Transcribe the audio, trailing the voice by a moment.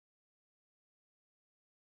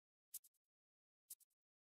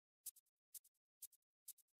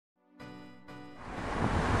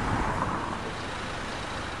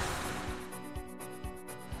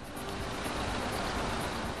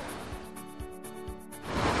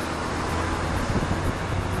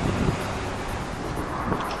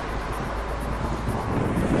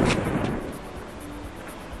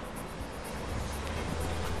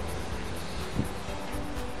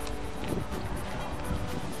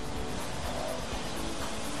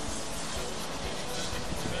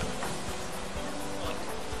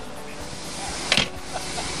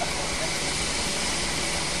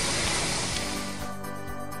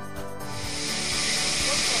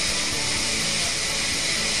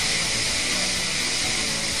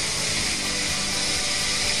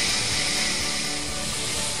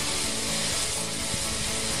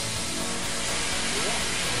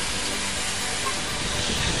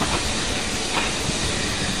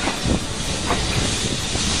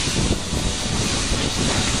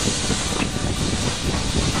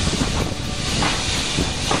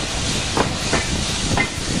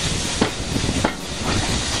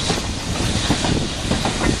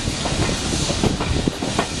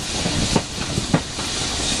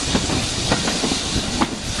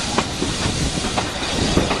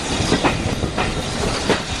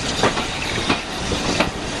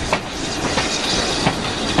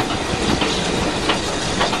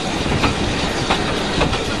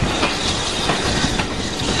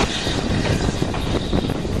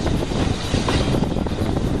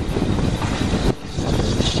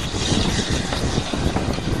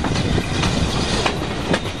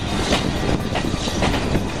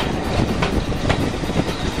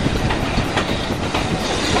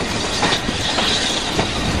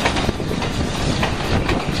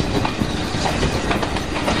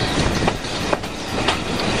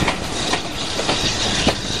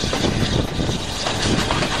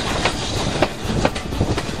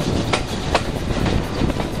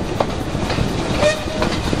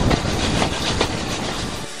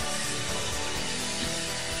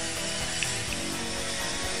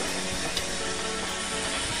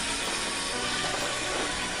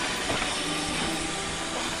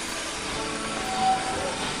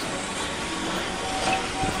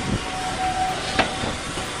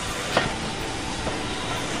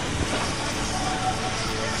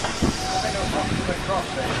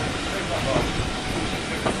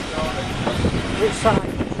Which side?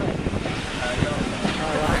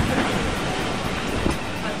 Alright.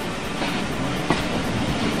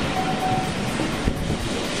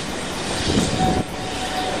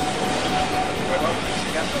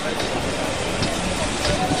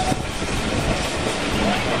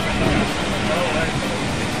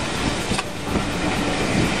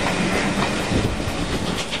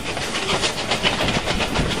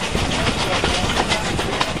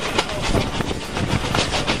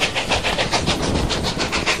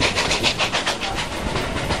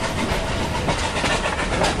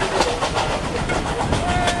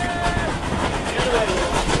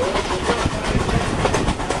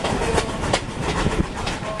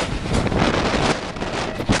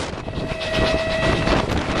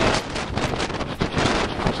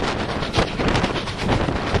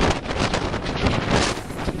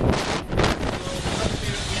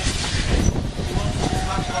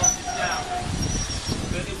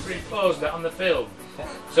 That on the film,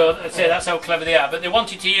 so I'd say that's how clever they are. But they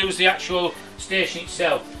wanted to use the actual station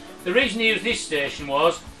itself. The reason they used this station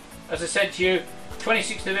was, as I said to you,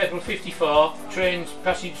 26th of April 54,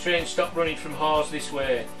 passenger trains stopped running from Hawes this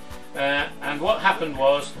way, and what happened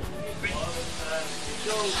was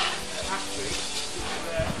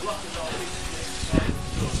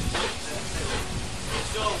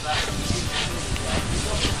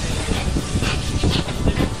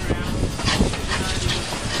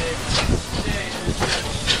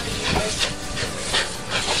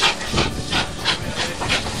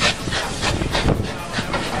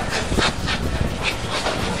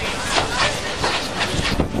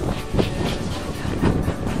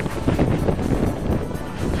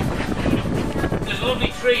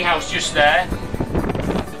tree house just there.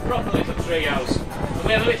 It's a proper little tree house. And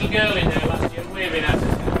we had a little girl in there last year waving at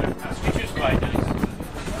us, which was quite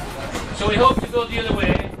nice. So we hope to go the other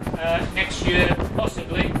way next year,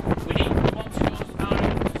 possibly. We want to go as far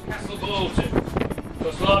as Castle Bolton,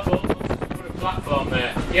 because Lord Bolton wants us to put a platform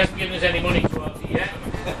there. He hasn't given us any money towards it yet.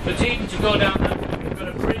 But even to go down that, we've got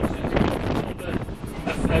a bridge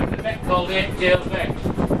that's a beck called the Bedale Beck.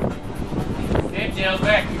 Bedale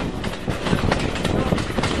Beck.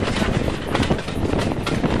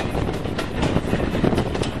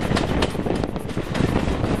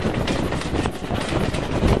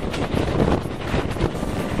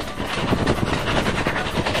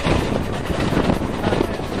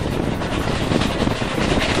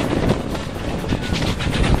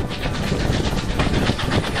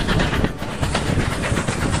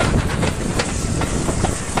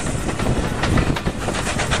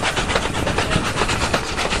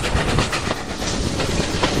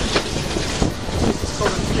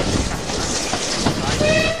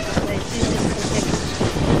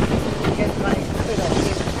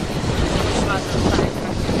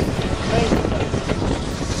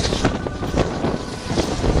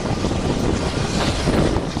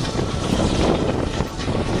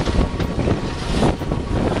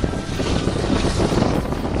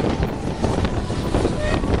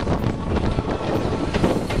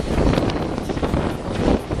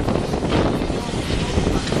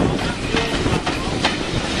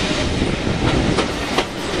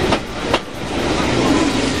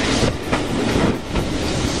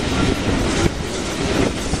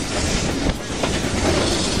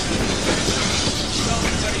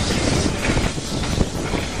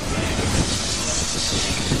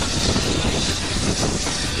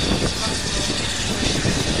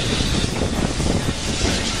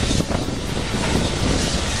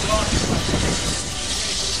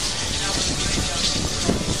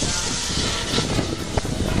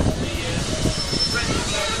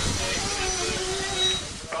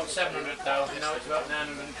 Now it's about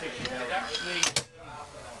 950 now. Actually,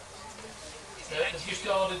 they've just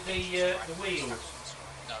ordered the wheels.